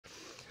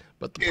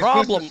But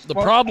the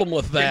problem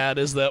with that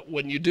is that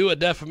when you do a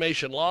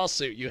defamation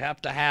lawsuit, you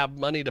have to have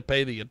money to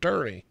pay the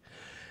attorney.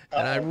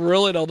 And I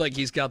really don't think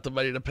he's got the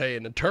money to pay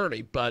an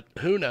attorney, but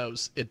who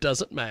knows? It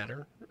doesn't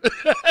matter.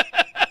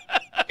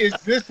 Is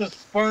this a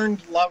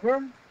spurned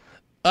lover?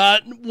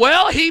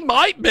 Well, he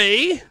might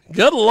be.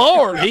 Good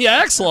Lord, he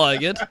acts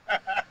like it.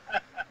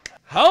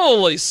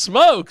 Holy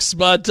smokes.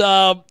 But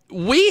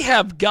we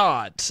have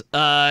got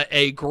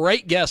a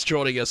great guest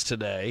joining us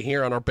today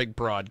here on our big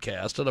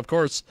broadcast. And, of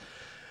course,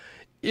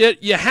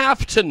 you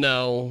have to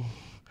know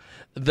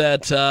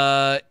that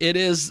it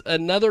is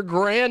another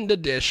grand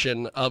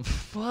edition of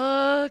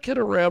Fucking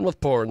Around with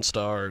Porn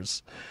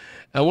Stars.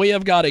 And we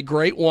have got a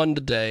great one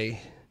today.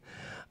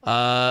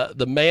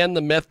 The man,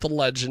 the myth, the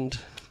legend.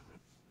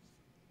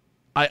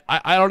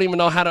 I don't even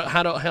know how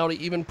to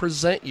even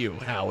present you,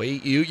 Howie.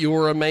 You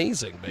were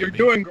amazing, baby. You're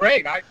doing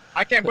great.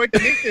 I can't wait to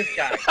meet this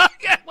guy. I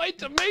can't wait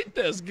to meet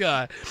this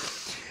guy.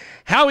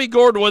 Howie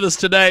Gordon with us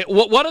today.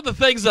 One of the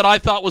things that I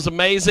thought was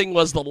amazing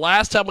was the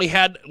last time we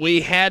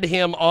had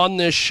him on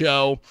this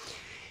show,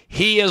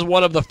 he is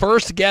one of the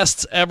first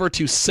guests ever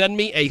to send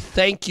me a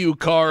thank you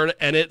card,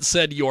 and it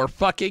said, "You're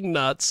fucking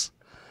nuts."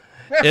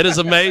 It is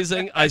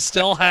amazing. I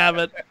still have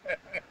it.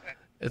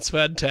 It's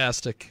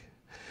fantastic.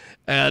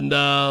 And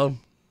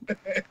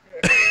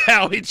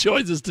Howie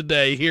joins us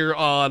today here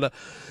on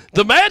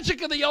the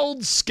magic of the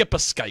old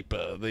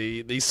Skip-a-Skypa,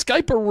 the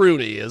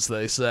Skype-a-Rooney, as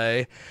they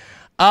say.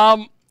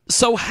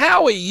 So,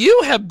 Howie,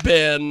 you have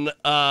been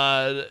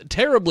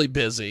terribly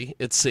busy,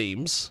 it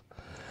seems.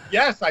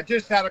 Yes, I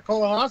just had a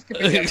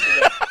colonoscopy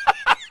yesterday.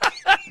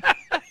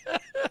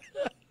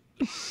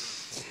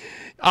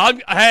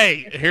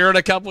 Hey, here in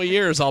a couple of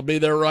years, I'll be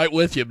there right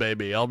with you,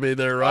 baby. I'll be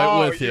there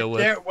right with you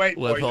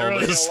with all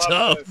this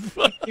stuff.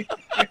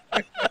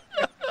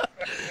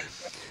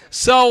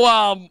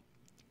 So,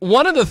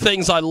 one of the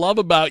things I love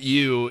about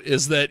you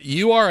is that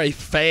you are a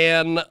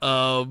fan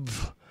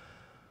of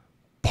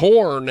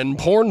porn and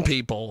porn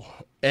people,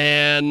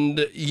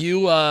 and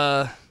you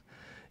had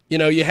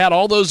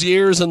all those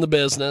years in the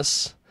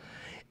business,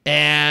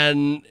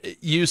 and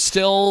you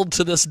still,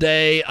 to this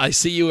day, I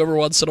see you every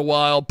once in a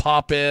while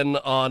pop in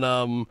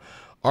on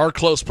our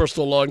close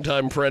personal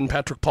longtime friend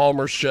Patrick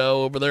Palmer's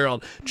show over there on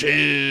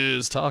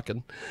Jizz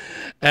Talking,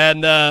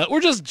 and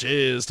we're just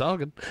Jizz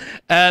Talking,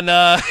 and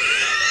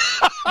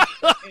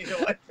You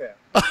like that?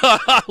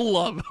 I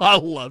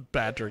love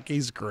Patrick.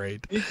 He's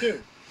great. Me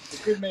too. A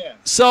good man.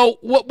 So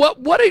what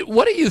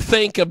do you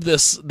think of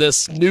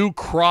this new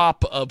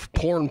crop of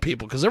porn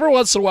people? Because every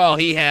once in a while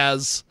he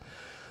has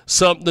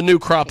the new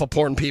crop of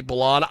porn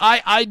people on.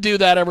 I do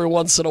that every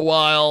once in a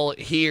while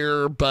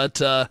here,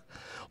 but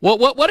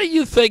what do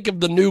you think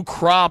of the new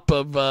crop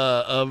of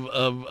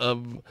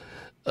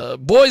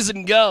boys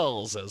and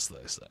girls, as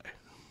they say?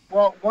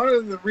 Well, one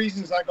of the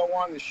reasons I go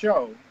on the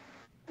show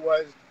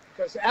was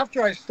because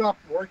after I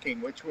stopped working,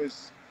 which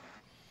was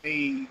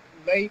the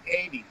late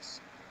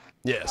 80s.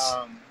 Yes.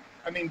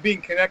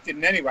 Being connected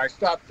in any way. I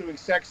stopped doing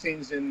sex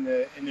scenes in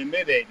the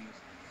mid 80s,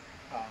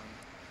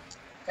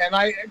 and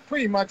I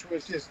pretty much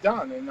was just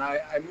done. And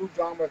I moved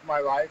on with my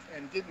life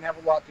and didn't have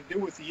a lot to do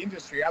with the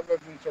industry other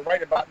than to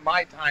write about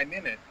my time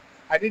in it.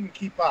 I didn't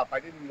keep up.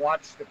 I didn't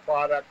watch the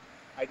product.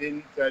 I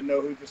didn't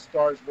know who the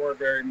stars were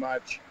very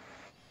much.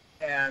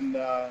 And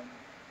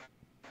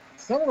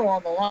somewhere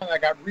along the line, I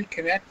got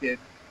reconnected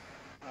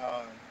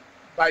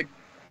by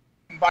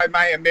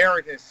my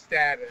emeritus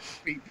status.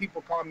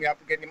 People call me up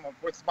and getting,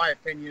 what's my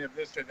opinion of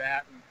this or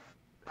that? And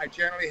I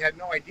generally had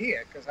no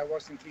idea because I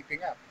wasn't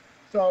keeping up.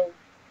 So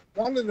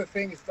one of the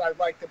things that I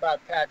liked about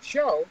Pat's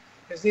show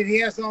is that he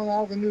has on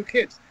all the new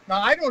kids.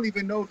 Now, I don't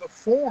even know the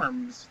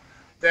forms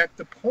that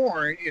the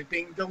porn is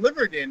being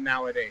delivered in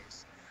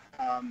nowadays.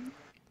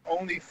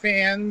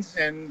 OnlyFans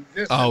and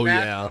this and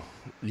that.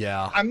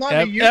 Yeah. I'm not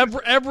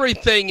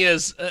everything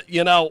is,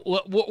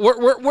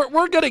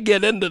 we're going to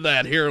get into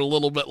that here a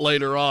little bit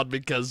later on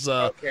because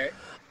okay.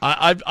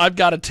 I've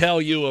got to tell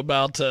you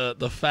about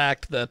the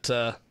fact that,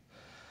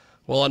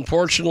 well,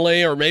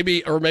 unfortunately, or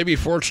maybe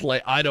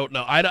fortunately, I don't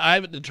know. I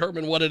haven't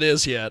determined what it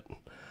is yet.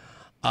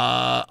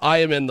 I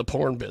am in the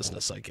porn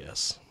business, I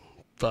guess.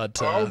 But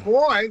oh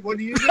boy, what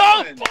are you doing?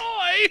 Oh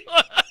boy.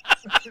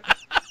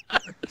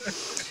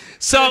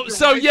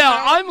 So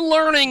yeah, I'm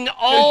learning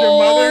all.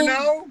 Does your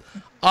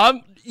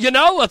mother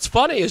know? What's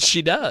funny is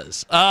she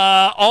does.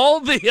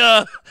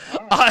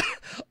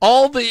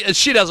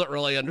 She doesn't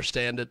really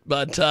understand it,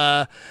 but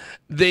that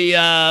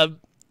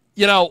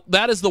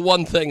is the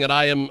one thing that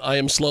I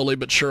am slowly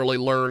but surely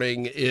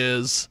learning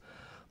is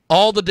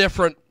all the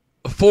different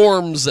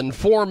forms and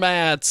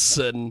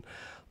formats and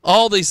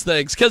all these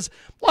things. Because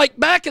like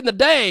back in the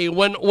day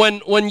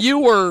when you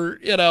were,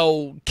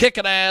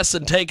 kicking ass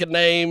and taking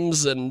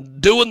names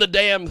and doing the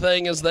damn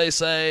thing, as they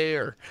say,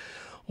 or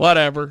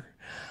whatever,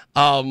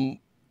 or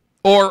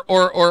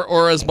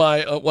as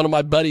one of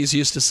my buddies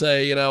used to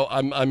say,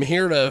 I'm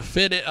here to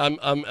fit in.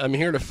 I'm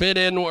here to fit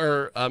in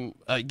where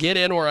get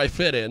in where I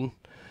fit in,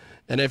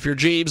 and if you're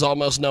Jeeves,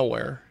 almost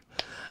nowhere.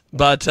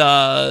 But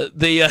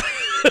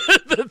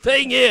the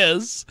thing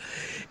is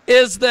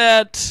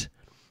that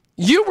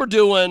you were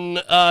doing,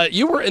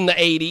 you were in the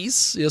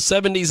 80s,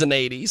 70s and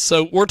 80s.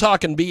 So we're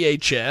talking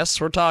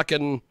VHS. We're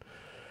talking,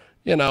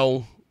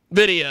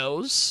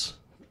 videos.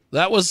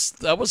 That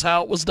was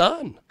how it was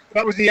done.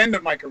 That was the end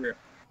of my career.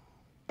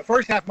 The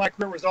first half of my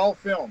career was all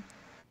film.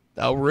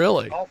 Oh,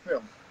 really? All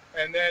film.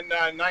 And then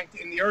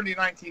in the early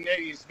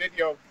 1980s,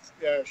 video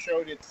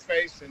showed its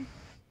face and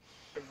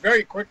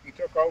very quickly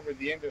took over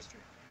the industry.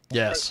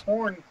 Yes. Because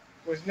porn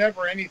was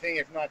never anything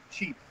if not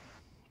cheap.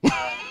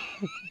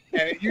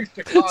 And it used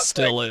to cost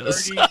Still like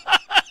is.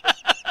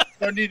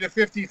 $30,000 to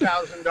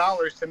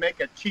 $50,000 to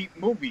make a cheap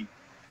movie.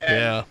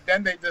 And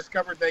then they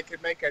discovered they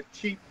could make a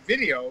cheap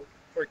video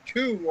for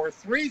 $2,000 or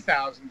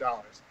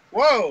 $3,000.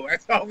 Whoa,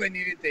 that's all they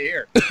needed to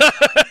hear.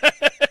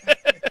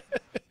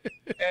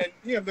 And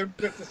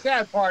the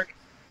sad part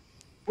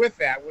with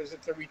that was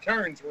that the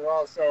returns were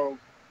also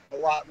a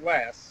lot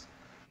less.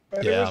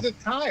 But it was a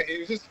time. It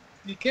was just,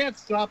 you can't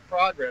stop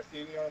progress.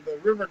 The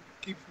river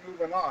keeps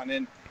moving on,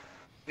 and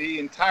the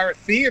entire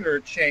theater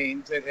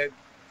chains that had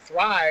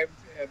thrived,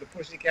 the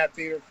Pussycat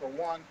Theater for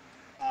one,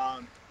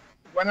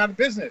 went out of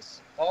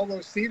business. All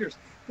those theaters,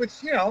 which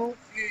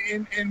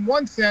in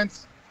one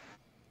sense,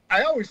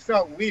 I always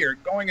felt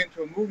weird going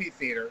into a movie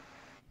theater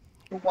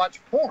to watch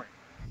porn,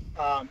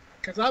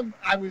 because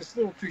I was a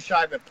little too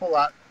shy to pull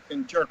out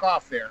and jerk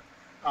off there.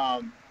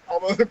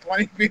 Although there are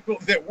plenty of people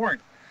that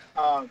weren't.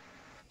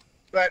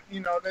 But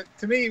that,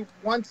 to me,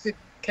 once it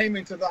came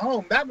into the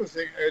home, that was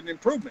an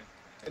improvement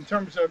in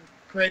terms of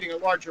creating a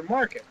larger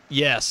market.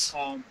 Yes.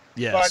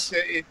 Yes. But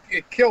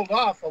it killed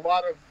off a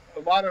lot of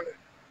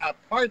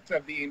parts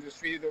of the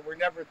industry that were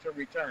never to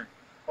return.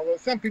 Although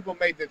some people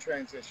made the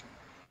transition.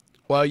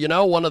 Well,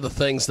 one of the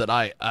things that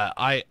I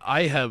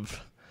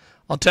have,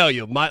 I'll tell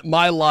you,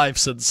 my life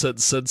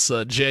since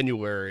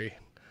January.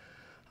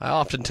 I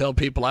often tell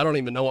people I don't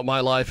even know what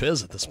my life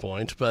is at this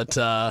point, but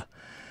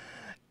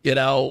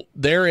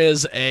there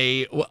is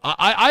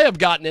I have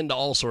gotten into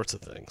all sorts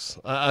of things.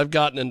 I've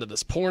gotten into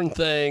this porn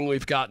thing.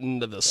 We've gotten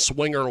into the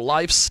swinger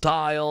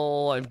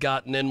lifestyle. I've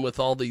gotten in with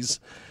all these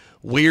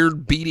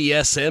weird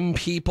BDSM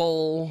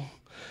people.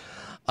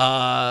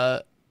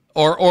 Or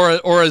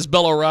as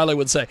Bill O'Reilly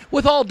would say,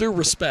 with all due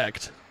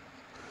respect,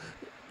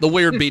 the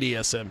weird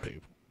BDSM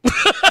people.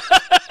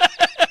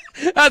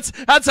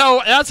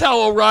 That's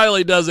how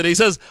O'Reilly does it. He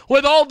says,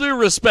 with all due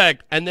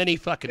respect, and then he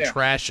fucking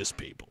trashes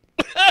people.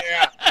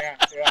 Yeah.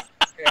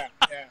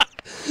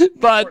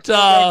 But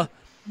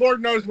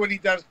Lord knows what he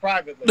does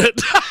privately.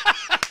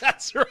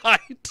 That's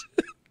right.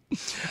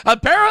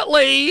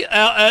 Apparently,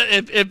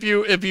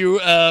 if you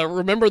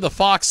remember the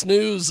Fox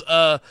News,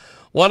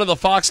 one of the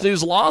Fox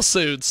News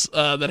lawsuits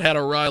that had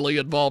O'Reilly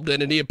involved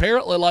in it, he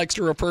apparently likes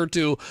to refer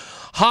to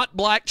hot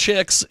black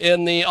chicks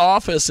in the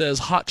office as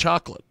hot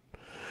chocolate.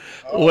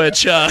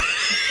 Which I'm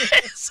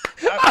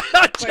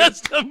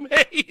just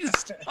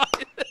amazed.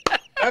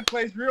 That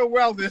plays real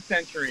well this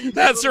century.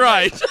 That's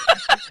right.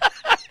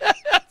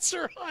 That's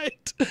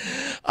right.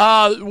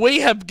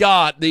 We have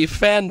got the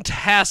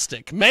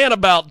fantastic man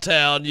about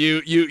town.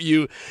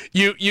 You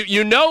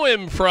know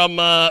him from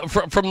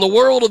the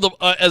world of the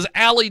as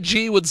Ali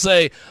G would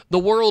say, the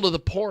world of the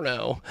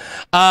porno.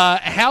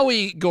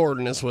 Howie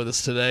Gordon is with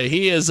us today.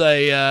 He is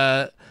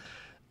a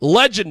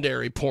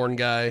legendary porn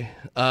guy.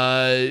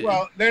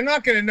 Well, they're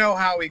not going to know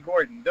Howie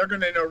Gordon. They're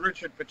going to know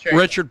Richard Pacheco.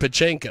 Richard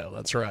Pacheco,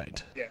 that's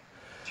right. Yeah,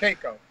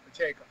 Pacheco.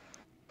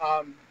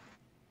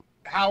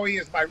 Howie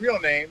is my real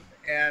name,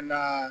 and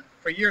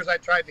for years I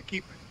tried to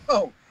keep it.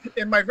 Oh,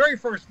 in one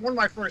of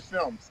my first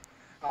films,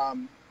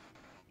 the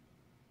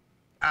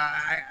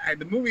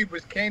movie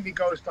was Candy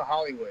Goes to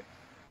Hollywood.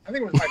 I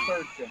think it was my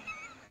third film.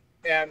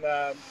 And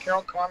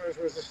Carol Connors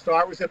was the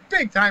star. It was a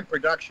big-time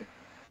production.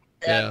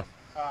 And,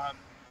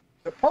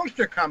 the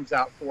poster comes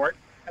out for it,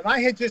 and I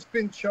had just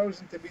been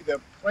chosen to be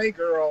the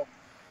Playgirl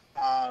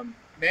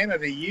Man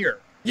of the Year.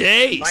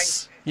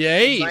 Yes.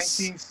 In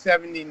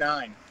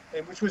 1979,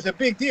 and which was a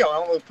big deal.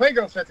 And the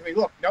Playgirl said to me,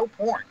 "Look, no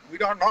porn.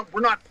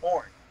 We're not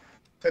porn."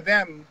 To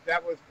them,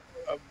 that was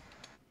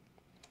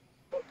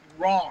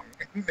wrong.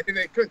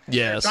 They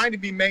were trying to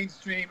be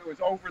mainstream. It was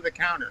over the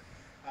counter.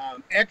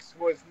 X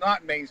was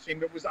not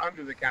mainstream. It was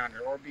under the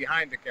counter or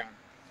behind the counter.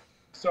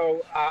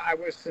 So I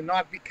was to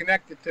not be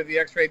connected to the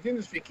X-rated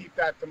industry, keep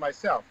that to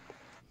myself.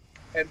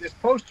 And this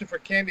poster for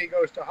Candy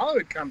Goes to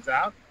Hollywood comes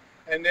out,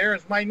 and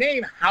there's my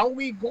name,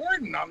 Howie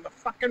Gordon, on the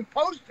fucking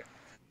poster.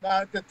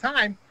 Now, at the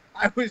time,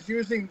 I was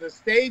using the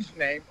stage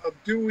name of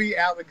Dewey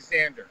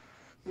Alexander,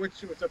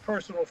 which was a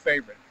personal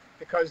favorite,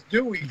 because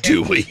Dewey.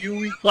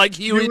 Like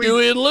Huey,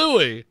 Dewey, and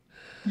Louie.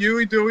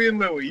 Huey, Dewey, and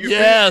Louie.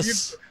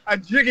 A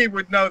Jiggy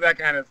would know that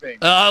kind of thing.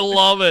 I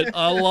love it.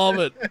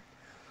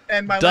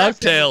 And my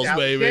last name was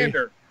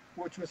Alexander,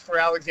 which was for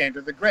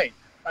Alexander the Great,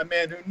 a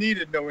man who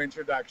needed no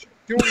introduction.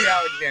 Dewey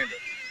Alexander.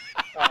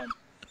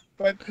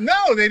 But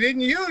no, they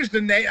didn't use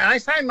the name. I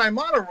signed my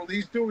mono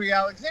release, Dewey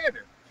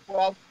Alexander.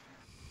 Well,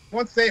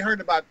 once they heard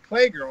about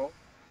Playgirl,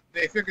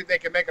 they figured they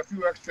could make a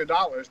few extra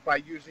dollars by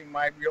using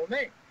my real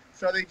name.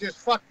 So they just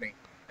fucked me.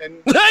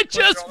 And They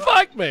just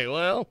fucked me.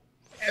 Well,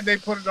 and they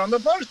put it on the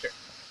poster.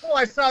 Well,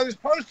 I saw this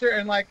poster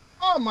and like,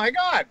 oh my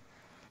God,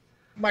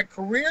 my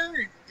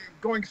career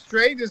going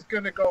straight is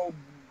going to go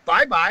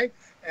bye-bye,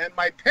 and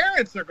my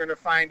parents are going to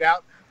find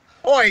out.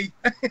 Oi.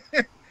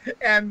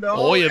 And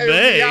Oy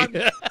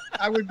vey.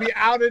 I would be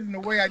outed in a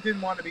way I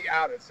didn't want to be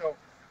outed. So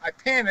I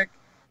panicked,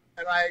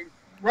 and I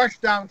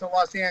rushed down to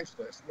Los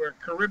Angeles, where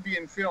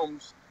Caribbean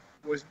Films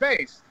was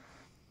based.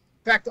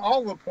 In fact,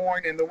 all the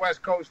porn in the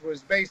West Coast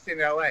was based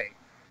in L.A.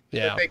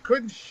 Yeah. But they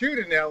couldn't shoot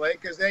in L.A.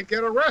 because they'd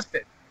get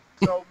arrested.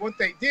 So what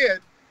they did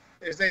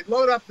is they'd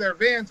load up their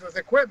vans with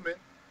equipment,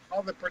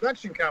 all the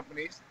production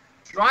companies,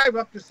 drive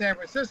up to San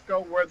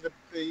Francisco, where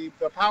the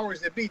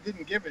powers that be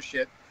didn't give a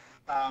shit.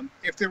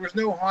 If there was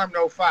no harm,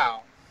 no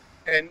foul.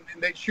 And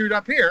they'd shoot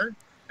up here,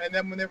 and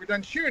then when they were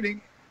done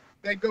shooting,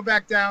 they'd go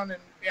back down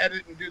and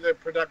edit and do the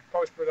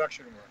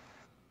post-production work.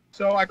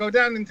 So I go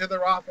down into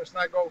their office, and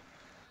I go,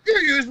 you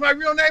used my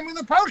real name in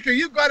the poster.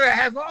 You've got to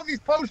have all these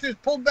posters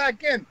pulled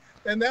back in.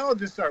 And they all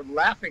just start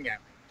laughing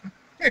at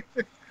me.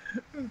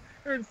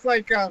 It's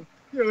like,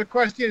 the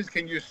question is,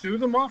 can you sue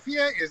the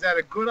mafia? Is that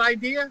a good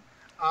idea?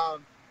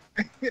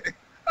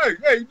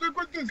 Hey,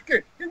 look at this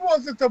kid. He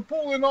wants us to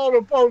pull in all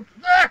the posters.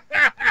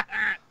 That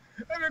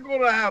ain't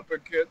going to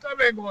happen, kids.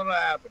 That ain't going to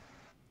happen.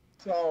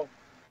 So,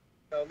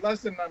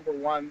 lesson number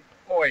one,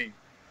 oi.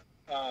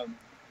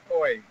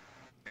 Oi.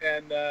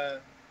 And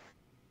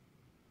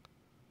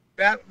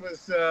that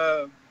was,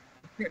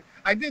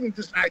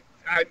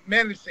 I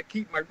managed to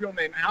keep my real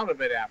name out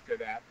of it after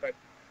that, but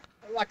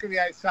luckily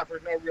I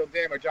suffered no real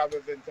damage other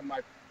than to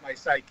my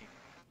psyche.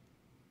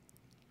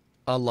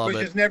 I love it.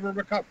 Which has never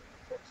recovered,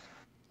 of course.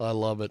 I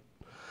love it.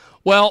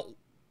 Well,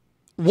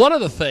 one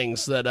of the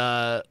things that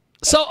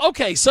so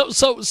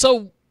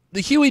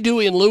the Huey,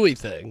 Dewey, and Louie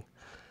thing.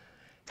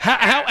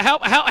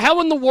 How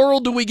in the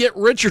world do we get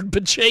Richard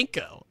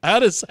Pacheco? How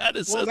does well,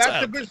 that that's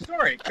happen? a good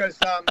story because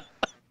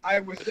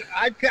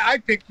I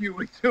picked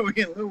Huey, Dewey,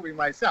 and Louie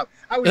myself.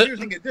 I was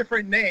using a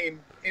different name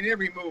in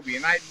every movie,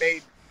 and I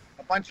made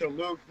a bunch of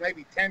Luke,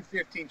 maybe 10,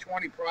 15,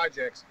 20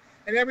 projects.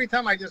 And every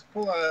time I just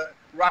pull a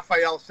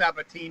Raphael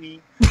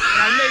Sabatini, and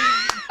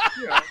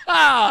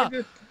I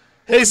made,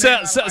 Hey,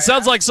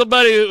 sounds like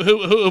somebody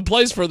who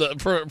plays for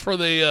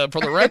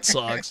the Red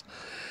Sox.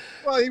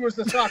 Well, he was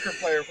the soccer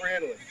player for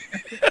Italy.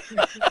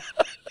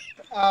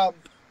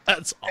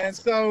 That's awesome. And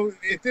so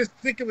at this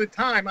particular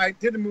time, I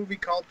did a movie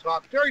called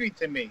Talk Dirty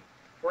to Me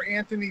for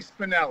Anthony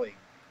Spinelli.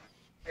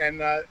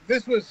 And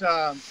this was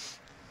a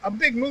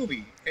big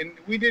movie, and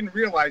we didn't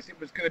realize it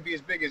was going to be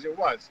as big as it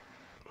was.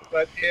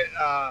 But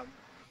I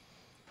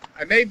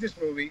made this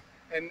movie,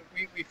 and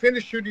we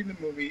finished shooting the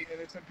movie, and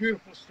it's a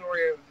beautiful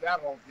story of that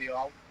whole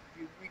deal.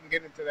 We can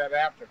get into that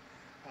after.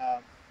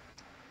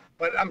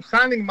 But I'm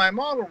signing my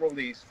model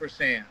release for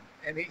Sam,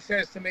 and he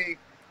says to me,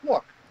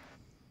 look,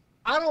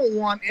 I don't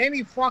want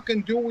any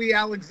fucking Dewey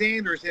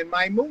Alexanders in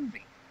my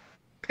movie.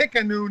 Pick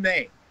a new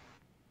name.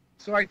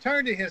 So I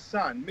turned to his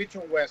son,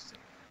 Mitchell Weston,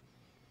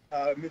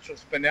 Mitchell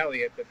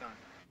Spinelli at the time.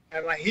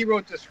 And he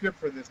wrote the script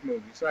for this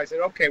movie. So I said,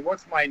 okay,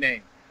 what's my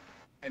name?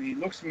 And he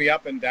looks me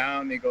up and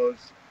down, and he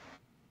goes,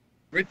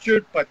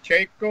 Richard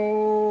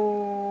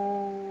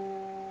Pacheco.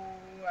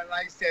 And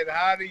I said,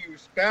 how do you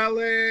spell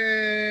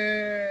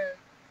it?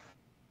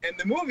 And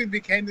the movie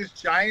became this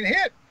giant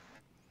hit.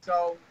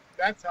 So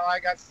that's how I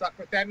got stuck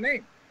with that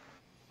name.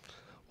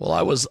 Well,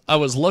 I was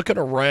looking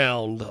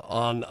around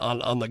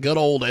on the good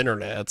old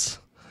internets,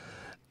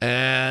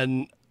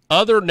 and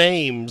other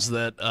names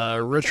that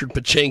Richard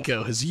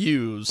Pacheco has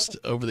used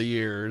over the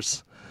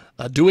years.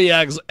 Dewey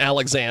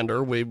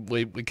Alexander, we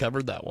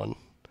covered that one.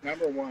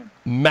 Number one.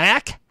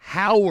 Mac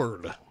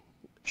Howard.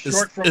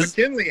 Short for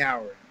McKinley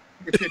Howard,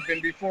 which had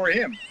been before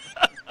him.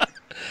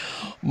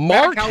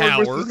 Mark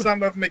Howard was the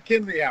son of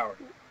McKinley Howard.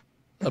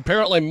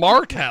 Apparently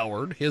Mark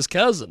Howard, his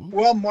cousin.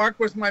 Well, Mark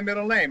was my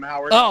middle name,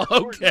 Howard. Oh,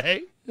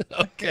 okay.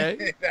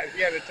 Okay.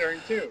 He had a turn,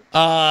 too.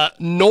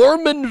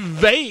 Norman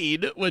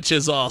Vade, which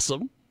is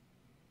awesome.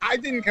 I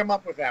didn't come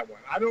up with that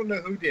one. I don't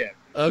know who did.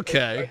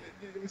 Okay.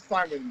 It was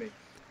fine with me.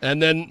 And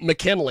then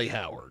McKinley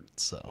Howard.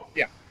 So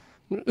yeah.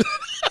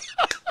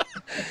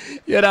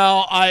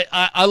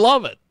 I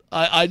love it.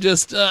 I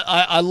just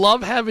I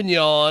love having you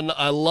on.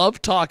 I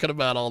love talking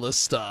about all this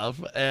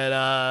stuff.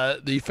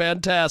 And the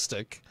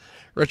fantastic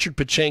Richard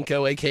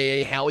Pacheco,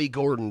 a.k.a. Howie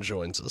Gordon,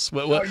 joins us.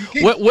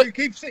 You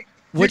keep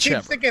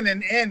sticking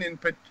an N in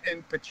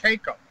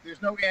Pacheco.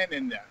 There's no N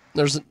in there.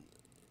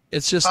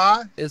 It's just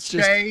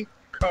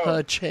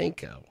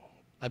Pacheco.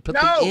 I put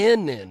the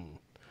N in.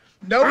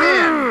 No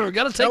N.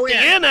 Got to take the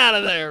N out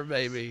of there,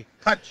 baby.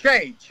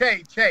 Che,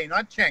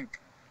 not Chenk.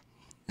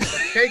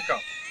 Pacheco.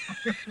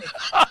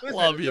 I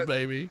love you,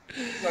 baby.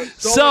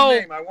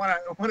 Name. I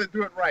want to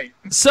do it right.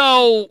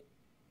 So,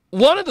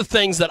 one of the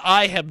things that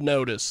I have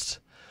noticed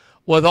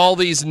with all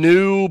these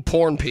new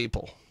porn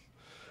people,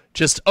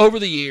 just over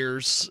the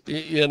years,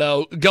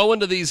 going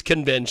to these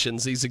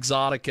conventions, these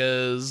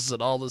exoticas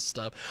and all this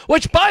stuff,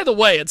 which, by the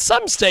way, at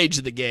some stage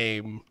of the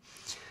game,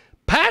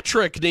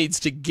 Patrick needs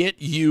to get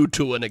you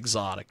to an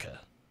exotica.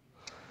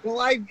 Well,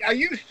 I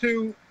used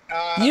to.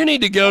 You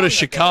need to go to long ago,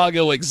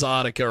 Chicago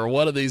Exotica or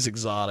one of these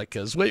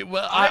Exoticas. I would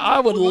when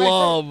I first-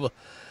 love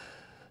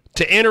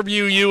to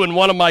interview you in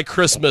one of my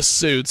Christmas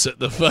suits at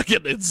the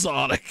fucking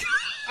Exotic.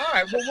 All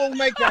right, well, we'll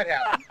make that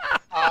happen.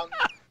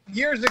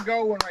 Years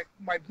ago, when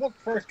my book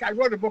first, I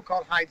wrote a book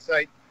called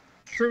Hindsight,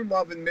 True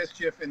Love and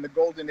Mischief in the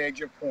Golden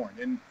Age of Porn.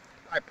 And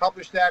I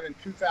published that in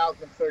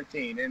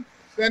 2013. And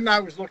then I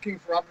was looking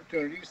for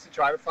opportunities to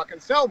try to fucking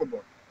sell the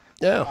book.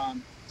 Yeah.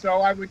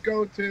 So I would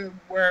go to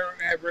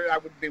wherever I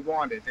would be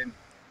wanted. And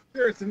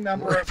there's a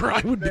number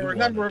there were a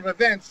number of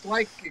events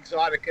like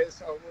Exotica,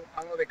 so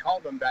I know they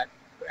called them that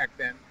back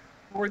then,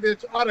 where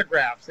there's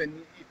autographs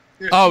and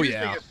there's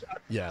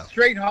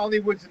straight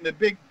Hollywood's in the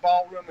big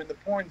ballroom and the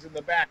porn's in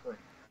the back room.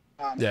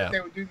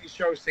 They would do these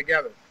shows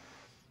together,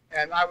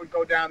 and I would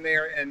go down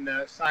there and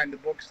sign the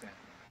books then.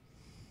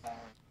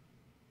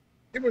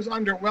 It was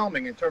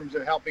underwhelming in terms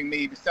of helping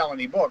me to sell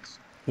any books.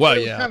 Well, it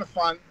was kind of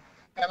fun,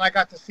 and I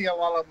got to see a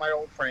lot of my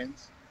old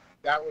friends.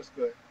 That was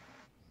good.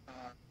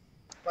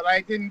 But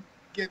I didn't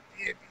get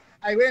it.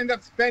 I ended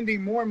up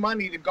spending more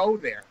money to go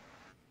there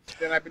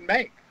than I've been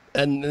making.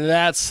 And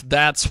that's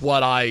what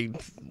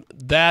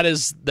that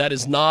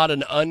is not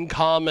an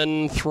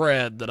uncommon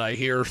thread that I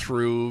hear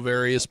through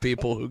various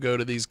people who go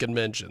to these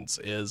conventions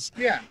is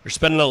you're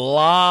spending a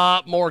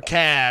lot more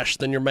cash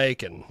than you're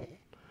making.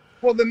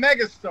 Well, the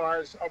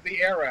megastars of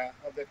the era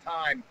of the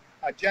time,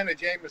 Jenna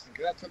Jameson,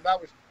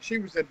 she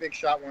was a big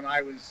shot when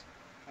I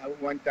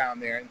went down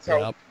there, and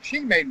so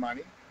she made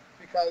money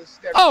because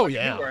her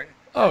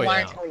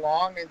lines were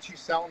long, and she's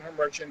selling her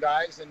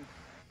merchandise and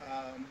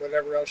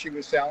whatever else she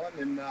was selling,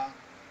 and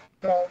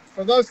so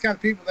for those kind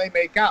of people, they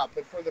make out.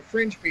 But for the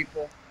fringe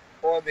people,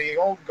 or the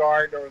old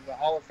guard, or the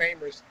Hall of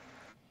Famers,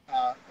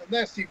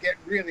 unless you get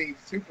really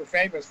super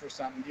famous for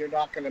something, you're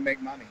not going to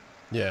make money.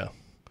 Yeah.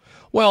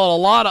 Well,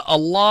 a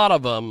lot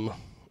of them,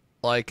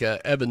 like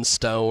Evan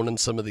Stone and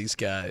some of these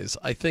guys,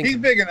 I think he's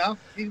big enough.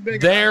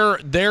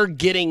 They're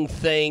getting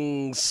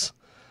things,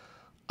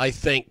 I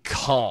think,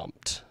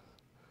 comped.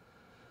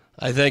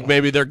 I think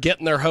maybe they're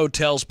getting their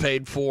hotels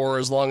paid for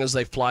as long as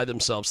they fly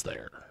themselves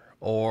there.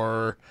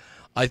 Or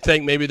I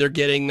think maybe they're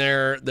getting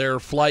their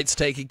flights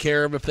taken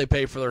care of if they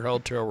pay for their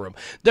hotel room.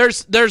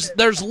 There's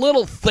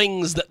little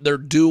things that they're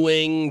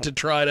doing to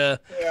try to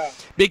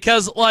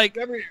because like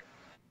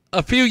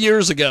a few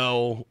years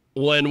ago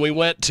when we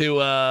went to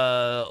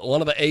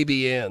one of the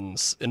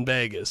ABNs in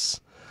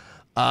Vegas,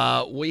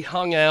 we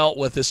hung out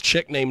with this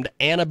chick named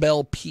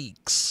Annabelle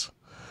Peaks,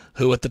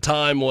 who at the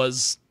time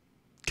was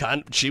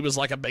she was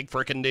like a big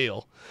freaking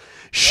deal.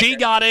 She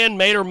got in,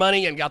 made her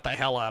money, and got the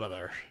hell out of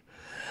there.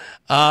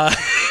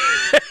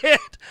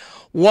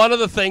 One of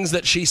the things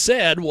that she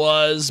said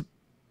was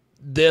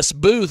this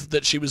booth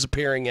that she was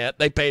appearing at,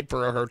 they paid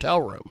for a hotel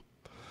room.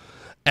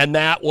 And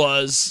that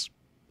was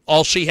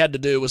all she had to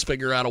do was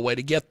figure out a way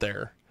to get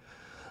there.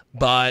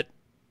 But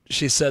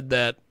she said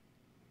that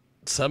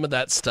some of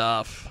that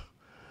stuff,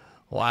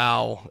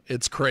 wow,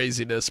 it's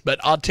craziness. But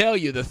I'll tell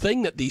you, the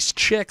thing that these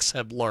chicks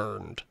have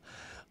learned,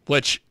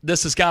 which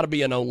this has got to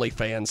be an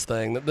OnlyFans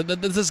thing.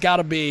 This has got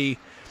to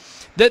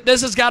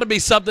be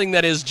something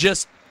that is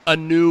just a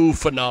new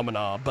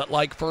phenomenon. But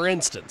like, for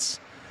instance,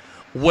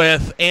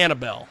 with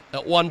Annabelle,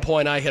 at one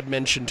point I had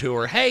mentioned to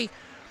her, hey,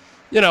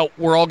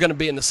 we're all going to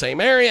be in the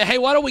same area. Hey,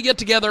 why don't we get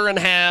together and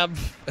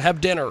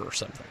have dinner or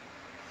something?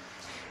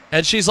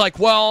 And she's like,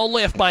 well,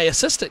 only if my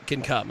assistant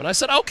can come. And I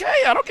said,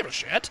 okay, I don't give a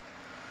shit.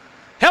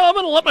 Hell, I'm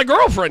going to let my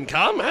girlfriend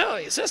come. Hell,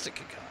 the assistant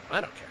can come.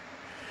 I don't care.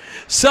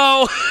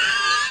 So,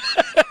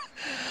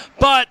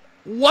 but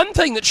one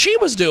thing that she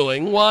was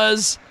doing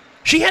was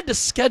she had to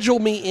schedule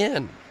me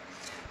in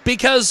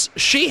because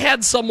she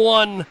had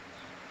someone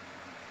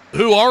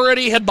who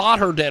already had bought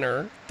her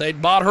dinner.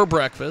 They'd bought her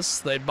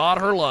breakfast. They'd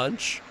bought her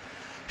lunch.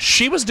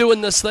 She was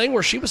doing this thing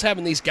where she was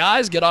having these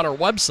guys get on her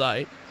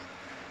website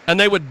and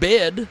they would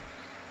bid.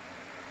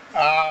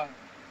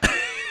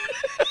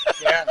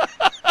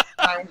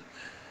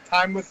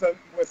 Time with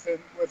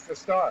the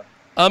star.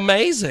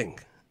 Amazing.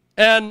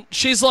 And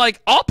she's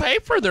like, I'll pay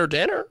for their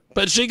dinner.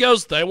 But she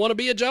goes, they want to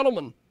be a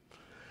gentleman.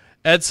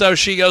 And so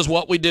she goes,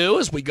 what we do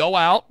is we go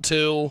out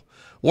to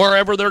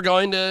wherever they're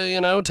going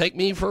to, take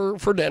me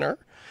for dinner.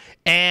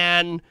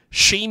 And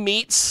she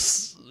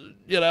meets,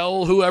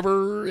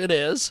 whoever it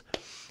is.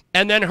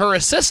 And then her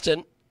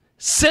assistant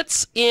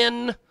sits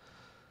in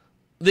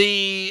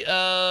the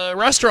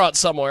restaurant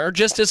somewhere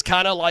just as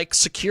kind of like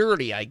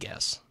security, I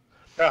guess.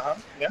 Yeah.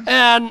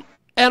 And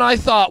I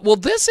thought, well,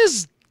 this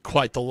is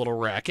quite the little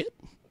racket.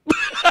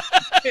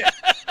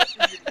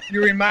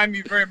 You remind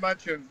me very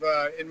much of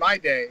in my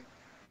day.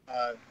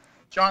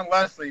 John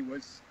Leslie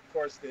was, of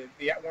course,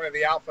 the one of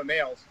the alpha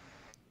males,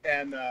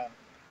 and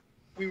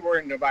we were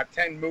in about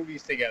 10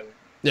 movies together.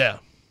 Yeah.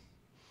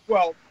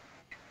 Well,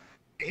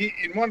 he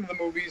in one of the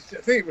movies,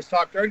 I think it was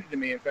Talk Dirty to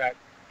Me. In fact,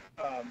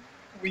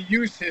 we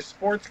used his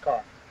sports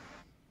car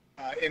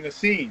in the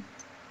scene,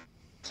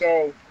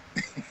 so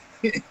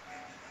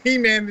he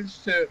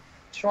managed to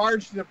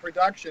charge the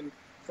production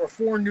for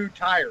 4 new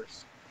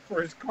tires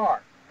for his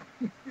car.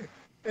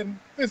 And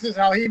this is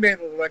how he made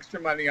a little extra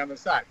money on the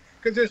side.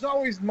 Because there's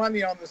always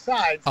money on the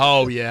side.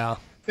 Oh, yeah.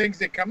 Things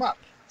that come up.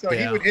 So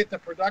he would hit the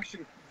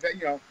production,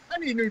 I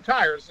need new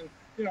tires. And,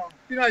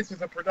 be nice if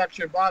the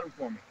production bottom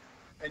for me.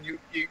 And you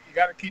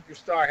got to keep your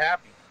star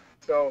happy.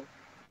 So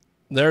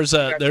there's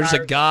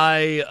a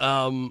guy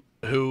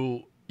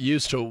who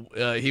used to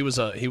he was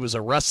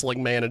a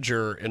wrestling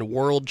manager in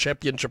World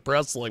Championship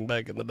Wrestling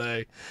back in the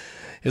day.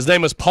 His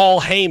name was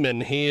Paul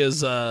Heyman. He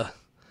was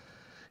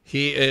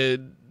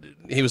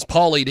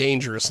Paulie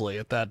Dangerously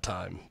at that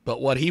time.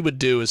 But what he would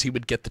do is he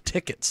would get the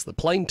tickets, the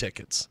plane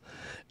tickets,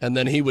 and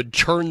then he would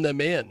churn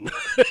them in,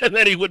 and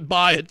then he would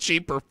buy a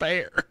cheaper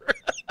fare.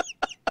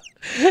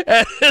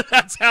 And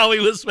that's how he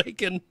was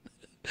making.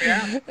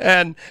 Yeah.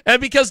 And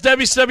because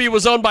WCW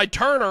was owned by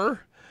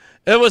Turner,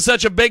 it was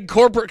such a big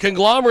corporate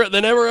conglomerate, they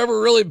never ever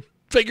really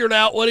figured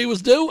out what he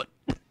was doing.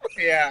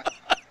 Yeah.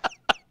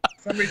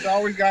 Somebody's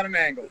always got an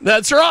angle.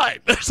 That's right.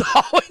 There's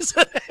always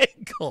an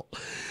angle.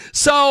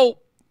 So,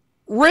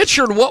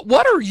 Richard,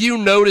 what are you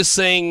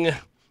noticing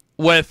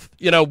with,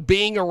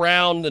 being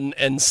around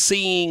and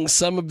seeing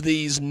some of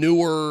these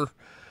newer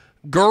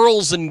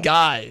girls and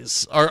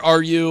guys?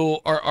 Are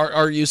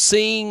you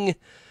seeing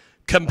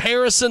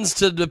comparisons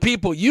to the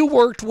people you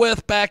worked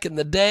with back in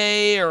the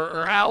day,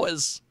 or how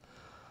is?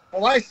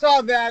 Well, I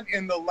saw that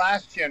in the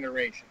last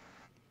generation.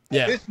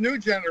 Yeah. This new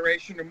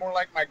generation are more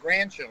like my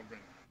grandchildren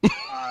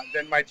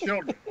than my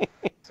children.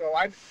 So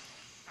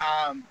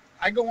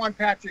I go on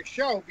Patrick's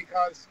show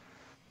because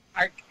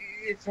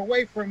it's a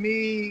way for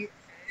me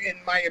in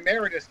my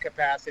emeritus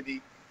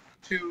capacity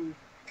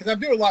because I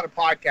do a lot of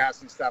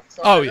podcasts and stuff.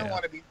 So I don't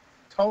want to be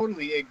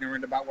totally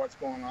ignorant about what's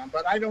going on,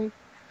 but I don't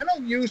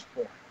use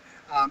porn.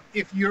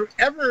 If you're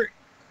ever,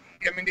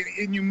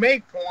 and you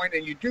make porn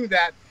and you do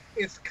that,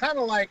 it's kind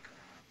of like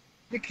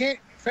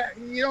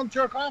you don't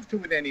jerk off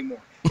to it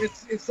anymore.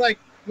 It's like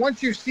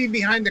once you see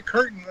behind the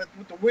curtain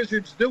what the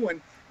wizard's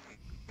doing,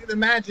 the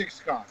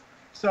magic's gone.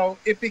 So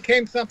it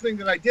became something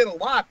that I did a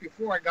lot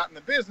before I got in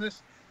the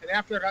business, and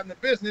after I got in the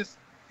business,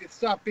 it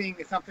stopped being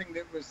something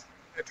that was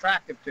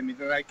attractive to me,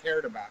 that I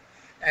cared about.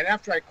 And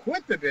after I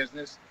quit the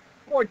business,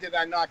 boy, did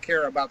I not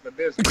care about the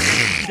business.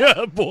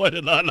 Yeah, boy,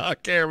 did I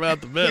not care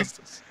about the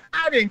business.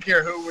 I didn't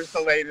care who was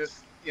the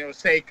latest,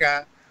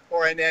 Seika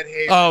or Annette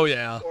Hayes. Oh,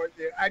 yeah.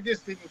 I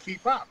just didn't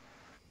keep up.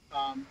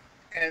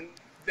 And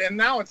then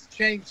now it's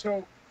changed.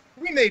 So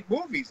we made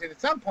movies, and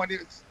at some point,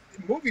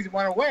 movies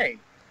went away.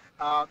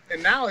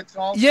 And now it's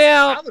all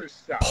other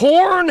stuff.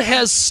 Porn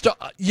has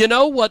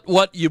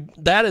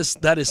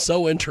that is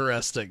so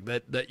interesting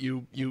that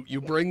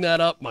you bring that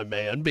up, my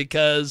man,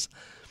 because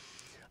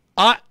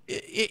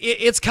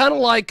it's kind of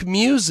like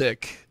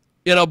music.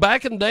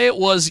 Back in the day, it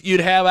was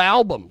you'd have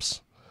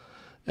albums,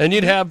 and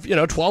you'd have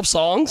 12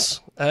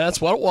 songs. And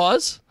that's what it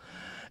was.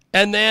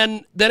 And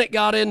then it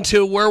got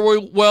into where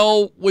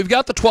we've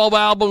got the 12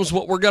 albums,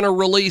 but we're going to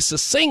release a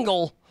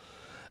single,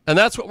 and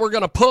that's what we're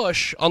going to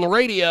push on the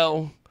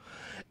radio.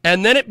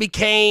 And then it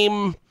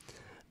became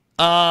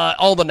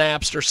all the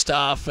Napster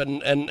stuff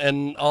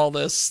and all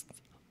this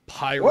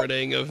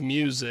pirating of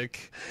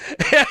music.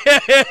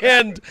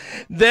 And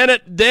then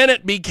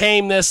it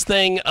became this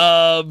thing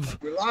of...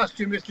 We lost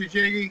you, Mr.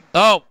 Jiggy.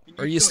 Oh,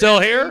 are you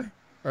still here?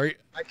 I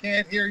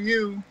can't hear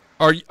you.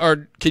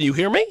 Can you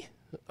hear me?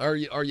 Are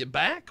you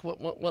back?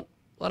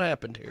 What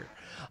happened here?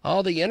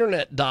 Oh, the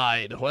internet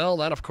died. Well,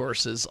 that of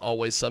course is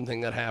always something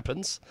that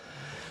happens.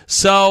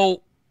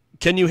 So,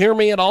 can you hear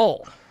me at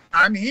all?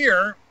 I'm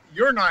here.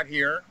 You're not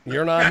here.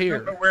 You're not here. I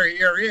don't know where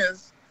here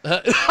is.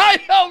 I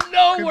don't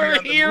know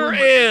where here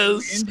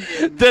is.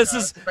 This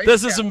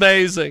is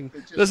amazing.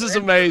 This is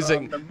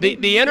amazing.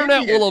 The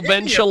internet will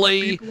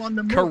eventually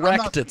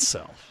correct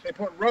itself. They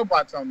put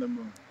robots on the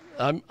moon.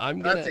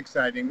 That's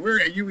exciting. Where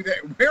are you?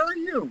 Where are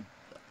you?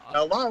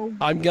 Hello.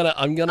 I'm gonna.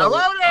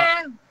 Hello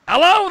there.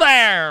 Hello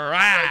there.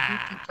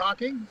 Keep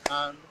talking.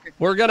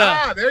 We're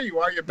gonna. There you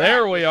are. You're back.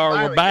 There we are.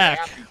 We're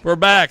back. We're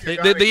back.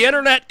 The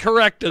internet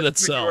corrected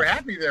itself. You were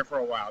happy there for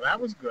a while. That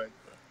was good.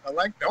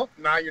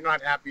 Now you're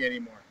not happy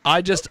anymore.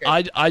 I just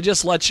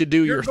let you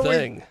do your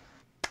thing.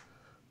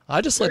 I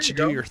just let you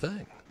do your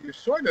thing. You're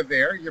sort of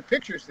there. Your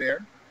picture's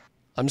there.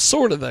 I'm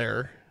sort of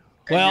there.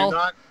 Well,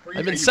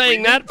 I've been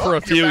saying that for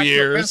a few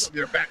years.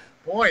 You're back.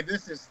 Boy,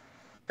 this is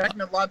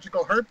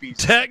technological herpes.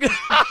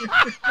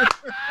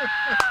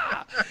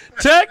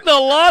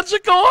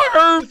 Technological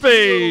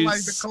herpes.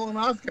 Like the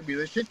colonoscopy.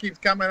 The shit keeps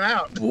coming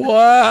out.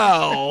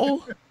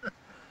 Wow.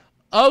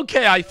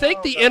 Okay, I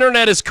think the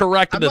internet has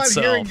corrected itself.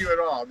 I'm not hearing you at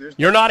all.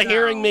 You're not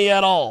hearing me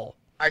at all.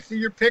 I see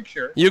your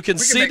picture. You can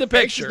see the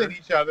picture. At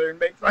each other and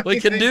make we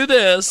can do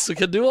this. We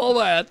can do all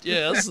that.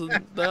 Yes,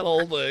 that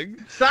whole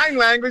thing. Sign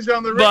language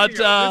on the radio.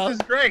 But this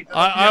is great.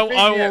 I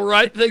will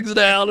write things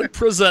down and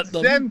present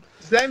them.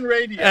 Zen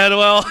radio. And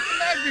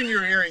imagine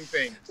you're hearing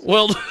things.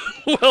 We'll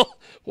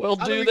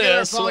do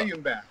this. Get our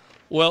volume back.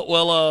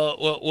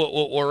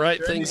 We'll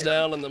write things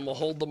down and then we'll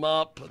hold them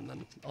up and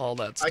then all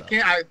that stuff.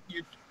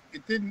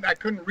 I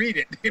couldn't read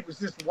it. It was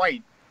just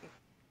white.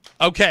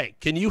 Okay,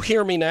 can you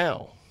hear me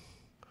now?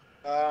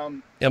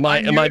 Am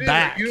I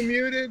back? Are you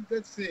muted?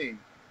 Let's see.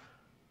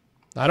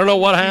 I don't know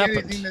what happened.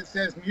 Anything that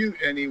says mute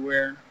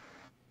anywhere?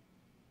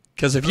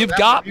 Because if you've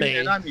got me,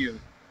 and unmute.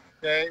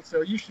 Okay,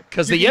 so you should.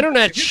 Because the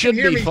internet should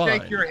be fine.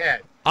 Shake your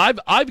head. I've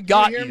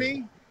got you. Can you hear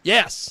me?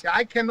 Yes.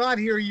 I cannot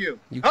hear you.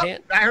 You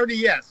can't. I heard a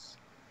yes.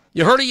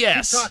 You heard a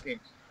yes.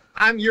 Keep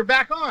talking. You're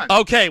back on.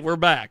 Okay, we're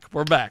back.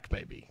 We're back,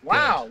 baby.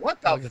 Wow,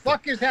 what the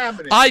fuck is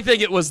happening? I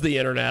think it was the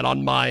internet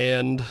on my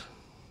end.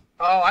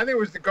 Oh, I think it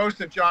was the ghost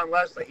of John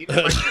Leslie.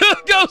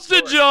 Ghost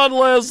of John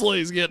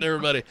Leslie's getting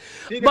everybody.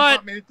 He didn't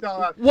want me to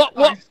tell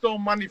he stole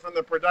money from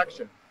the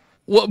production.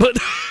 But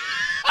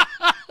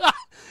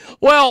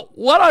well,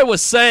 what I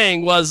was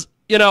saying was,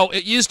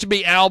 it used to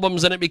be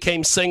albums and it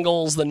became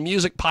singles. Then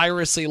music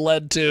piracy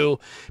led to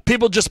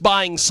people just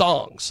buying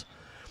songs.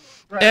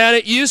 Right. And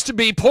it used to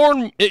be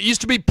porn. It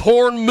used to be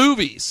porn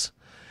movies.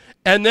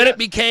 And then it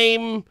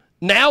became,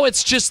 now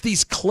it's just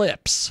these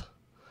clips.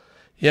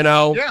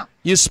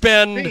 You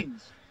spend,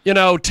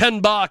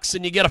 $10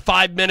 and you get a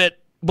 5-minute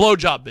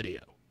blowjob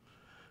video.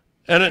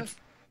 And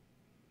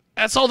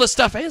that's all this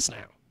stuff is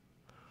now.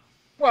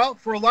 Well,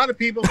 for a lot of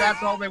people,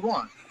 that's all they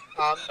want.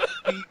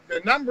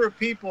 The number of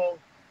people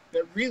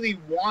that really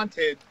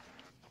wanted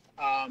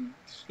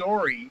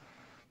story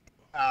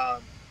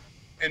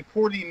and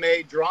poorly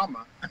made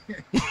drama,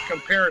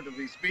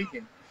 comparatively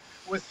speaking,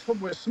 was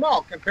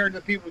small compared to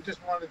the people who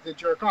just wanted to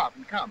jerk off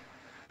and come.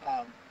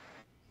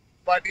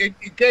 But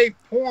it gave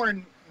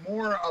porn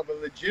more of a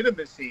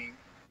legitimacy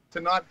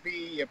to not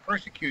be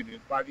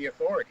persecuted by the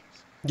authorities.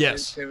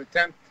 Yes. To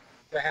attempt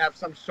to have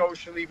some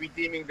socially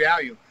redeeming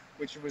value,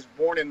 which was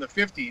born in the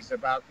 50s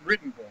about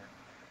written porn.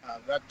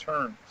 That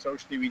term,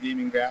 socially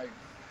redeeming value.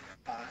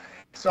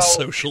 So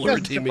socially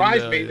redeeming value.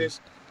 It surprised me that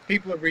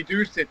people have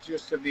reduced it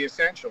just to the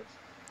essentials,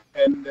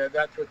 and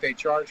that's what they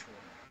charge for.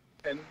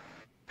 And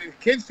the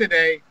kids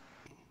today,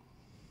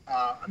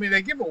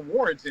 they give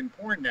awards in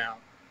porn now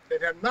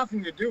that have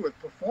nothing to do with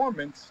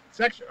performance,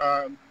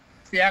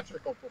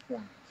 theatrical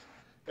performance.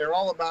 They're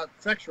all about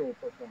sexual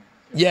performance.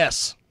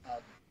 Yes.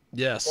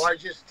 Yes.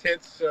 Largest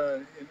tits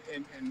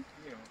and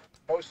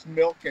post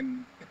milk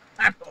and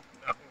I don't know.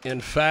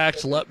 In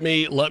fact, let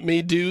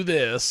me do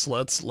this.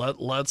 Let's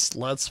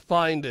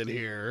find it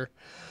here.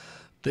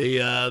 The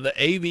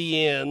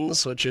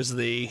AVNs, which is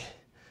the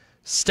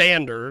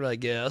standard, I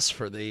guess,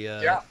 for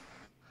the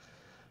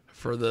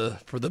for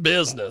the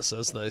business,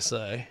 as they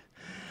say.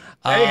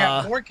 They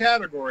have more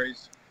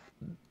categories.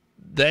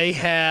 They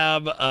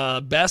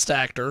have Best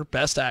Actor,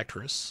 Best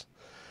Actress,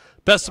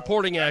 Best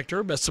Supporting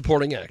Actor, Best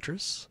Supporting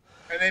Actress.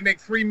 And they make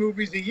 3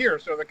 movies a year,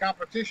 so the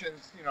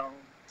competition's,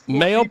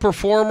 Male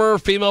performer,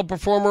 female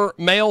performer,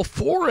 male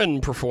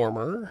foreign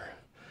performer,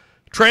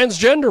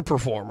 transgender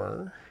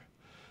performer,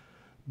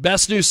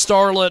 Best New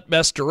Starlet,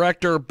 Best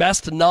Director,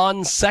 Best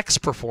Non-Sex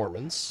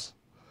Performance,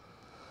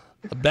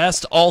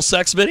 Best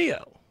All-Sex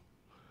Video.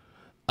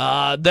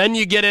 Then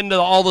you get into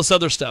all this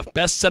other stuff.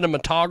 Best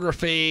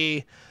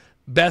Cinematography,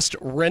 Best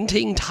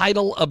Renting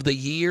Title of the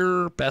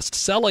Year, Best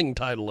Selling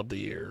Title of the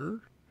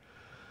Year.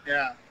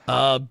 Yeah.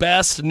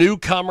 Best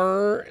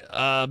Newcomer,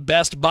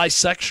 Best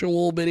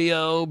Bisexual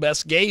Video,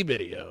 Best Gay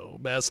Video,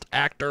 Best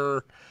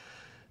Actor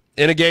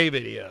in a Gay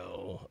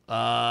Video.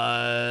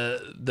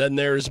 Then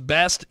there's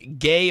Best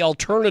Gay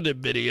Alternative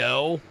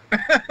Video.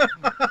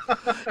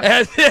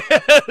 And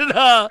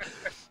then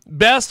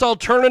Best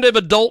Alternative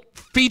Adult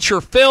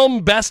Feature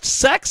Film, Best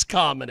Sex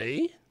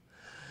Comedy,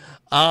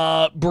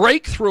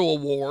 Breakthrough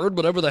Award,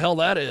 whatever the hell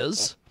that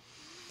is.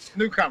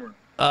 Newcomer.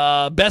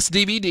 Best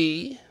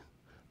DVD,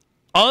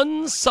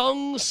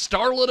 Unsung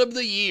Starlet of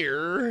the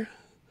Year,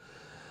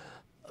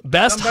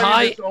 Best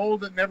Somebody that's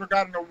old that never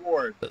got an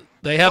award.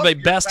 They have a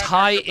Best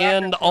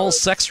High-End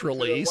All-Sex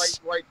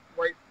Release. White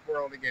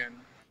world again.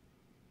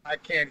 I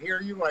can't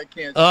hear you. I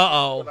can't.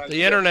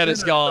 The internet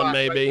is gone,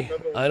 maybe.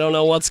 I don't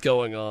know what's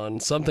going on.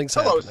 Something's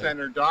happening. Hello,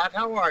 Senator Dot.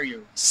 How are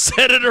you?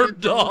 Senator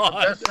Dot. The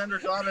best Senator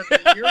Dot of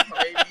the year from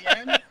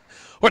ABN.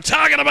 We're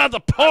talking about the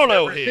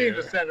porno here.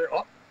 The Senator.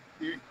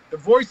 The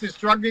voice is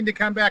struggling to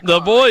come back. The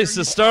voice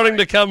is starting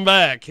to come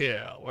back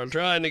here. We're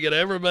trying to get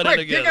everybody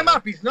together. Pick him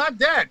up. He's not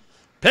dead.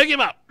 Pick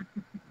him up.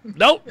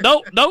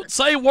 Don't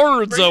say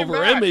words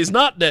over him. He's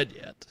not dead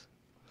yet.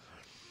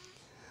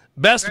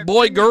 Best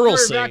boy-girl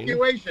scene.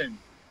 Evacuation.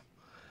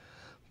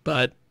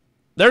 But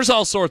there's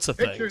all sorts of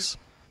things.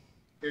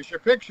 Here's your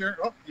picture.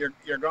 Oh,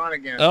 you're gone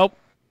again. Oh,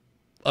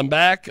 I'm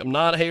back. I'm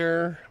not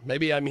here.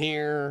 Maybe I'm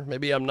here.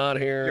 Maybe I'm not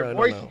here. I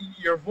don't know.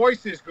 Your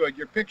voice is good.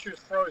 Your picture's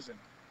frozen.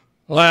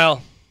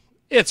 Well,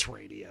 it's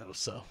radio,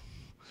 so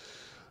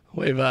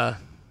we've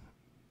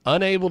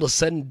unable to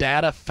send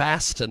data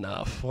fast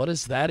enough. What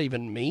does that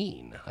even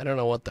mean? I don't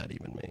know what that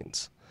even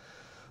means.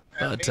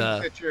 That means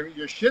that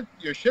your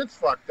shit's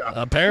fucked up.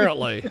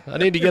 Apparently. I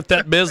need to get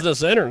that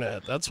business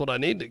internet. That's what I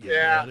need to get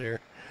out here.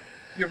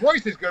 Your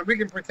voice is good. We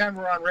can pretend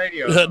we're on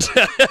radio.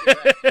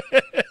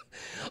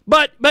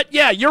 But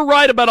yeah, you're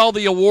right about all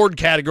the award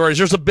categories.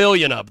 There's 1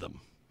 billion of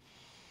them.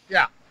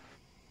 Yeah.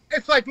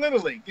 It's like Little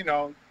League,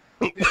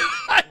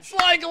 It's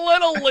like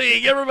Little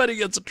League. Everybody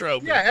gets a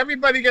trophy. Yeah,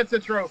 everybody gets a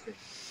trophy.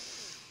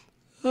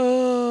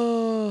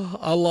 Oh,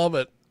 I love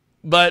it.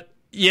 But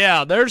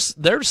yeah, there's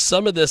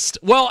some of this.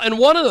 Well, and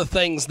one of the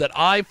things that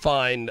I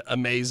find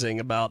amazing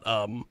about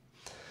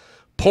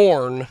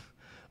porn,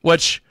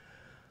 which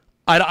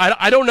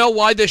I don't know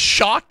why this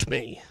shocked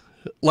me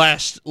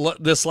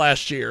this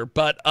last year,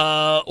 but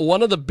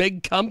one of the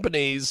big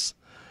companies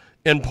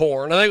in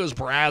porn, I think it was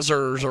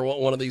Brazzers or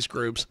one of these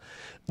groups,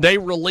 they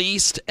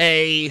released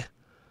a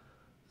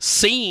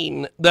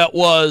scene that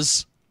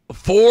was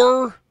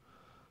 4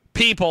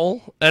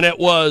 people, and it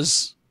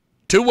was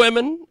 2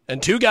 women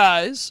and 2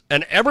 guys,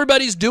 and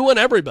everybody's doing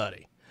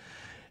everybody.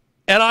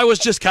 And I was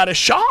just kind of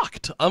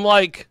shocked. I'm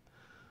like,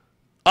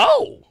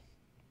 oh,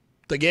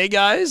 the gay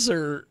guys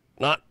are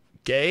not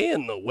gay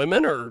and the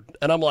women are,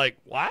 and I'm like,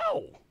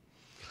 wow.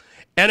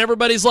 And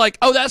everybody's like,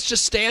 oh, that's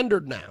just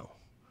standard now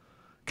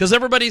because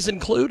everybody's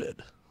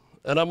included.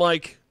 And I'm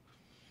like,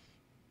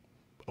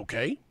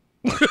 okay.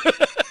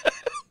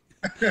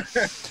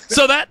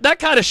 So that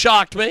kind of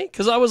shocked me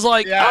because I was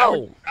like, yeah,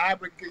 oh. I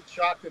would get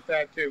shocked at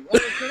that too.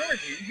 Well, it's an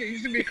orgy. It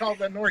used to be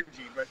called an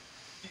orgy, but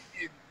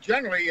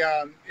generally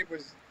it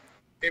was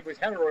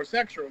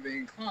heterosexually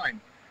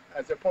inclined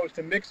as opposed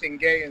to mixing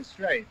gay and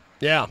straight.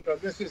 Yeah. So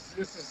this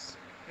is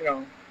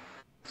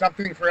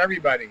something for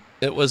everybody.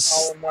 It was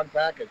all in one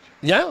package.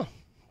 Yeah.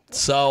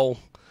 So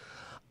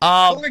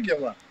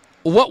Caligula.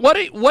 What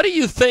do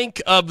you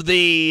think of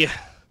the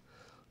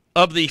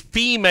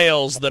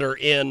females that are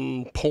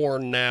in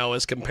porn now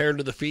as compared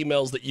to the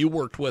females that you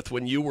worked with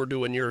when you were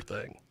doing your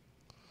thing?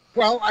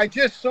 Well, I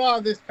just saw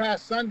this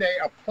past Sunday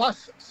a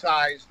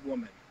plus-sized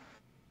woman.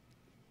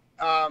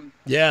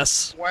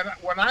 Yes.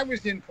 When I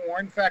was in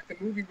porn, in fact, the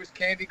movie was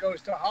Candy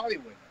Goes to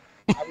Hollywood.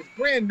 I was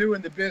brand new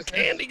in the business.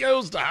 Candy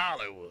Goes to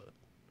Hollywood.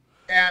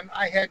 And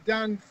I had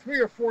done 3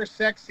 or 4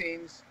 sex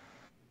scenes,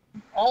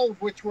 all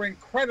of which were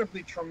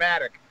incredibly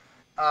traumatic.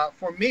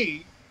 For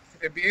me,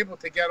 to be able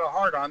to get a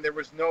hard-on, there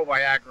was no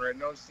Viagra,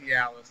 no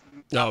Cialis.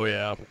 Oh,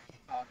 yeah.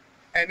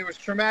 And it was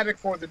traumatic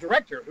for the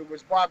director, who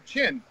was Bob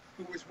Chin,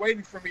 who was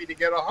waiting for me to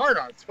get a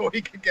hard-on so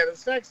he could get a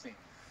sex scene.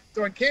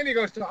 So in Candy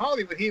Goes to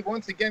Hollywood, he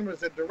once again was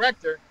the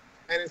director,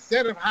 and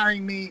instead of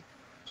hiring me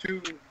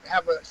to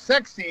have a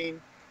sex scene,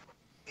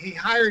 he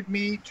hired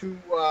me to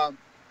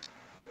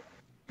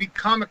be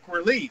comic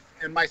relief.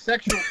 And my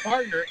sexual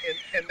partner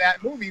in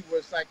that movie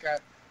was like a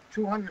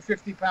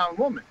 250-pound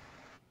woman.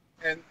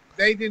 And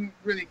they didn't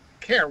really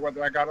care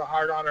whether I got a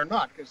hard-on or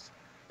not, because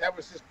that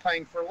was just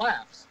playing for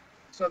laughs.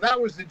 So that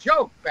was the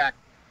joke back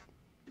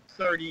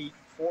 30,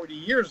 40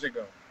 years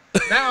ago.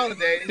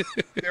 Nowadays,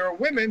 there are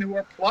women who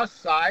are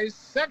plus-size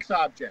sex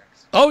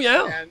objects. Oh,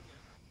 yeah. And,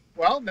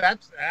 well,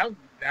 that's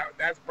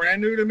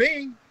brand new to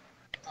me.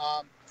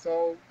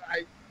 So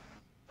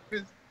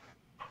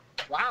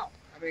wow.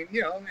 I mean,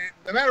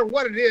 no matter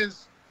what it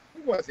is,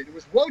 who was it? It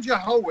was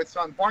Woja Howitz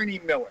on Barney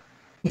Miller.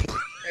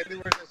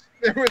 And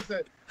there was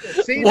a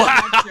scene in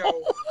that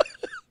show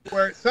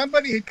where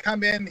somebody had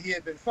come in, he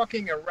had been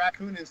fucking a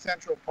raccoon in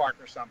Central Park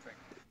or something.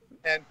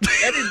 And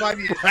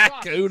everybody is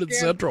raccoon in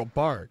Central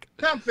Park.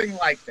 Something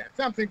like that.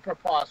 Something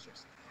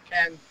preposterous.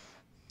 And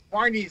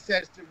Barney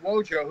says to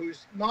Wojo,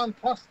 who's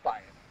nonplussed by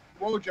it.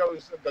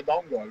 Wojo's the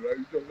dumb guy, right?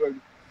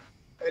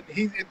 And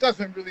it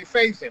doesn't really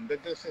faze him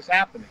that this is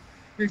happening.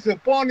 He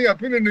said, Barney, I've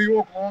been in New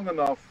York long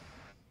enough.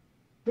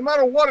 No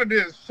matter what it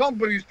is,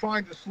 somebody's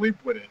trying to sleep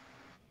with it.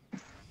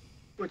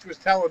 Which was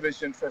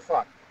television for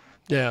fun.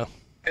 Yeah.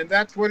 And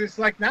that's what it's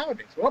like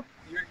nowadays. Whoop,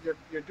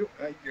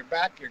 you're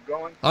back, you're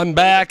going. I'm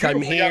back,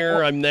 I'm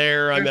here, I'm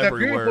there, I'm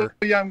everywhere. There's a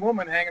beautiful young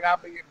woman hanging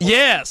out.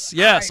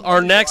 Yes.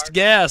 Our next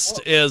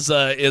guest is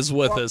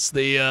with us,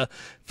 the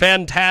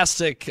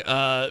fantastic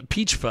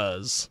Peach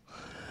Fuzz.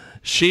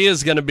 She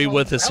is going to be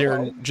with us here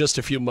in just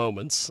a few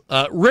moments.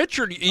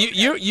 Richard,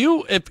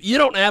 you if you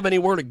don't have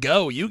anywhere to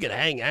go, you can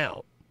hang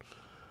out.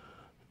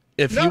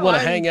 If you want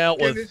to hang out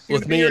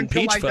with me and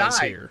Peach Fuzz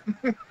here.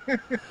 Yeah,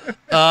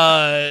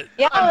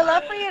 I would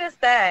love for you to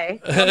stay.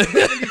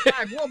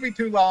 It won't be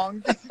too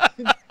long.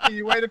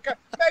 You wait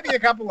maybe a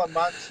couple of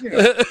months.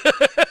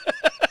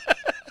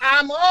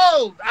 I'm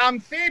old. I'm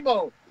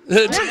feeble.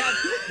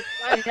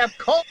 I have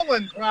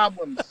colon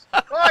problems.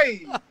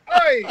 Oi,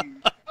 oi,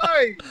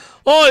 oi.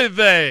 Oy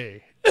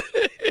vey.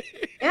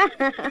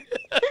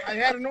 I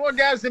had an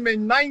orgasm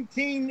in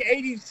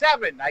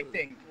 1987, I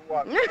think.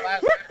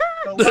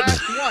 The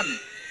last one.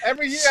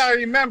 Every year I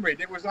remember it.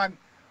 It was on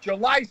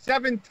July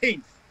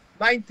 17th,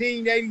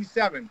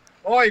 1987.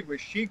 Boy, was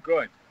she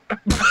good.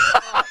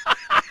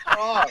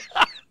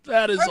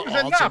 That is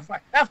awesome. Enough.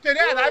 After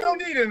that, I don't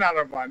need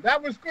another one.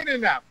 That was good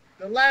enough.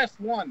 The last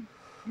one.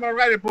 I'm going to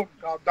write a book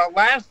called The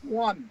Last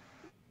One.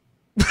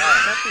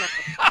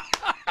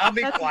 I'll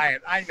be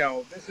quiet. I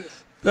know.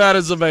 That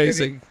is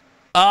amazing.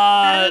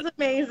 That is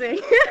amazing.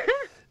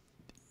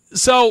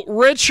 So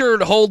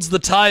Richard holds the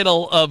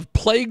title of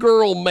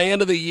Playgirl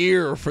Man of the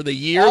Year for the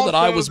year that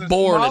I was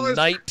born in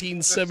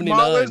 1979. The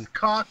smallest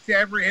cock to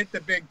ever hit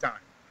the big time.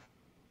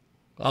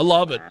 I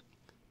love it.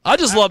 I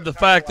just love the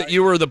fact that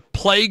you were the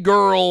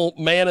Playgirl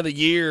Man of the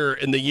Year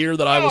in the year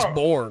that I was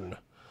born.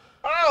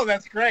 Oh,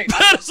 that's great.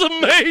 That's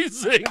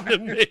amazing to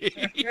me.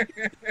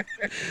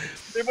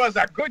 It was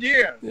a good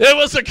year. It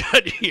was a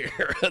good year.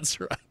 That's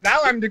right. Now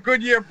I'm the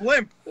Goodyear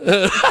blimp.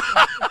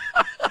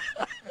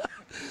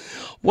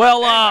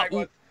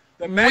 Well,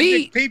 the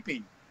magic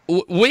peepee.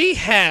 We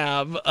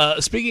have,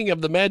 speaking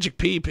of the magic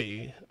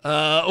peepee,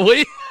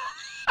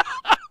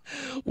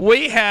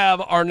 we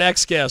have our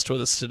next guest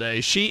with us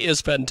today. She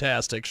is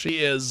fantastic. She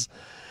is,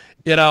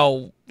 you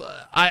know,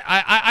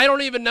 I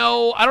don't even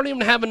know. I don't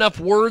even have enough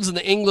words in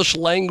the English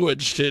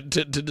language to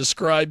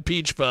describe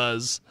Peach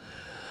Fuzz.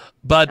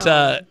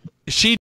 But she